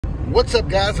What's up,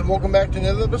 guys, and welcome back to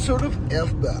another episode of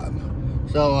F-Bob.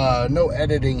 So, no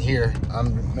editing here.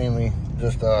 I'm mainly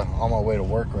just on my way to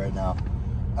work right now.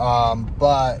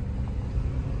 But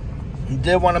I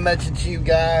did want to mention to you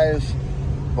guys,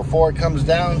 before it comes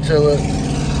down to it,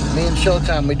 me and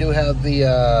Showtime, we do have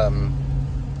the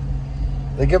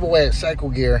giveaway at Cycle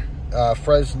Gear,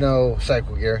 Fresno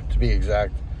Cycle Gear, to be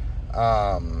exact.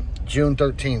 June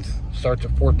 13th. Starts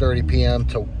at 4:30 p.m.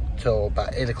 till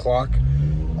about 8 o'clock.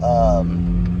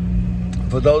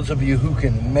 For those of you who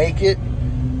can make it,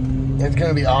 it's going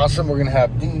to be awesome. We're going to have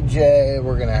DJ,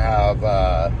 we're going to have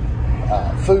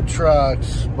food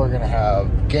trucks, we're going to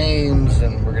have games,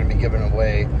 and we're going to be giving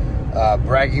away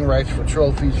bragging rights for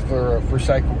trophies for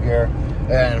Cycle Gear.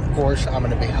 And of course, I'm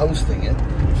going to be hosting it,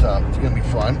 so it's going to be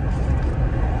fun.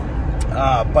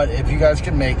 But if you guys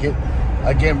can make it,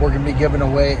 again, we're going to be giving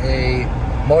away a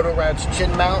Motorrad's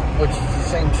chin mount, which is the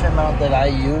same chin mount that I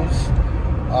use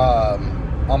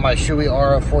on my Shoei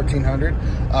Aura 1400.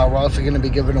 We're also going to be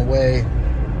giving away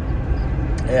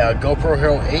a GoPro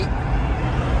Hero 8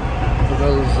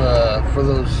 for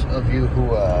those of you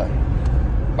who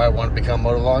might want to become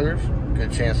motovloggers.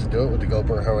 Good chance to do it with the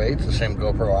GoPro Hero 8. It's the same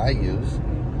GoPro I use.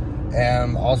 And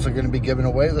I'm also going to be giving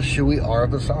away the Shoei Aura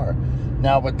Visar.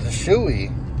 Now, with the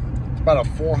Shoei, it's about a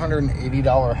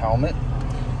 $480 helmet.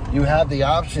 You have the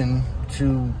option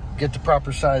to get the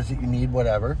proper size that you need,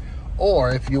 whatever.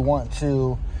 Or if you want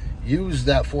to use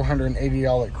that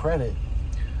 $480 credit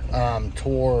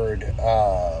toward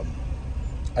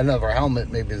another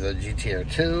helmet, maybe the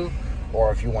GTR 2,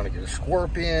 or if you want to get a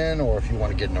Scorpion, or if you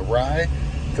want to get an Arai,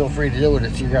 feel free to do it.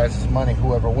 It's your guys' money,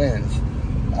 whoever wins.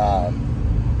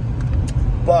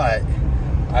 But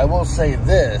I will say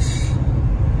this,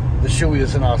 the Shoei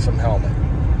is an awesome helmet.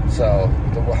 So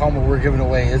the helmet we're giving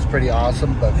away is pretty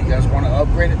awesome, but if you guys want to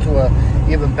upgrade it to a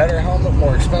even better helmet,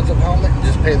 more expensive helmet, and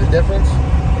just pay the difference,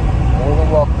 more than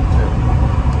welcome to.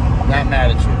 I'm not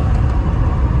mad at you.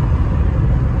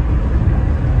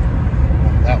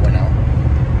 That went out.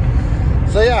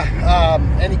 So yeah,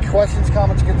 any questions,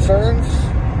 comments, concerns,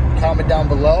 comment down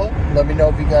below. Let me know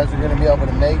if you guys are going to be able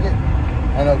to make it.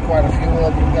 I know quite a few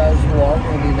of you guys who are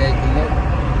going to be making it.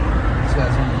 This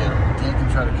guy's going to get deep and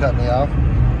try to cut me off.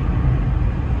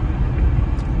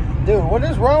 Dude, what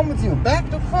is wrong with you? Back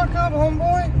the fuck up,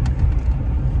 homeboy.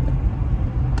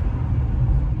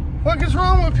 What is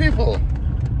wrong with people?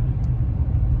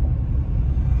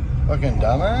 Fucking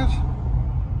dumbass.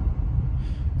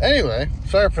 Anyway,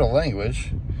 sorry for the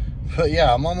language. But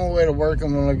yeah, I'm on my way to work.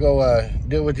 I'm going to go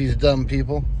deal with these dumb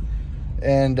people.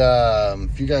 And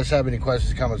if you guys have any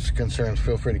questions, comments, concerns,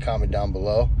 feel free to comment down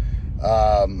below.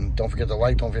 Don't forget to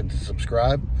like, don't forget to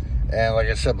subscribe. And like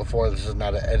I said before, this is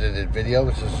not an edited video.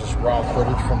 This is just raw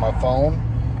footage from my phone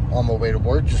on my way to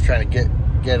work. Just trying to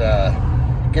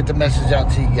get the message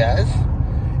out to you guys.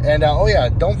 And oh yeah,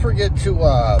 don't forget to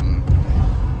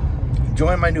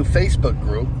join my new Facebook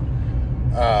group.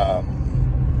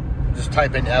 Just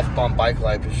type in F-Bomb Bike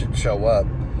Life. It should show up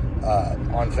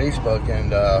on Facebook.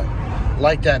 And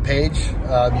like that page.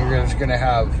 You're just going to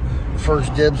have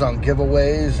first dibs on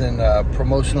giveaways and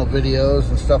promotional videos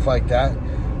and stuff like that.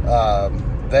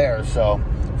 There, so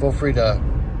feel free to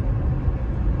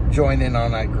join in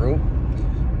on that group.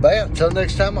 But yeah, until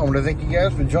next time, I want to thank you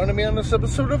guys for joining me on this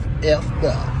episode of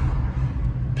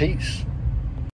F-Bob. Peace.